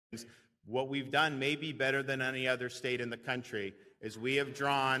What we've done may be better than any other state in the country, is we have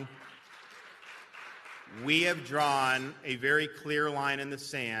drawn a very clear line in the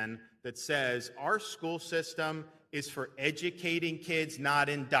sand that says our school system is for educating kids, not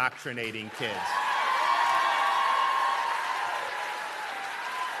indoctrinating kids.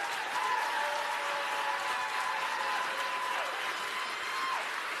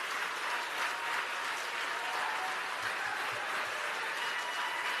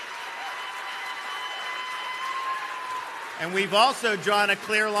 And we've also drawn a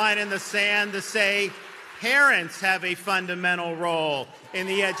clear line in the sand to say parents have a fundamental role in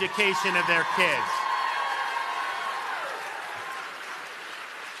the education of their kids.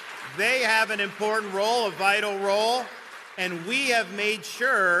 They have an important role, a vital role, and we have made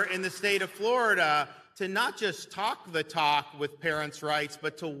sure in the state of Florida to not just talk the talk with parents' rights,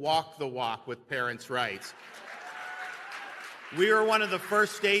 but to walk the walk with parents' rights. We were one of the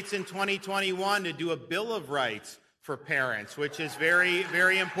first states in 2021 to do a Bill of Rights for parents, which is very,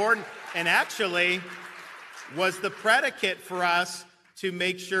 very important, and actually was the predicate for us to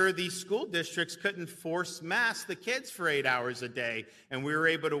make sure these school districts couldn't force mask the kids for 8 hours a day, and we were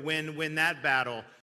able to win that battle.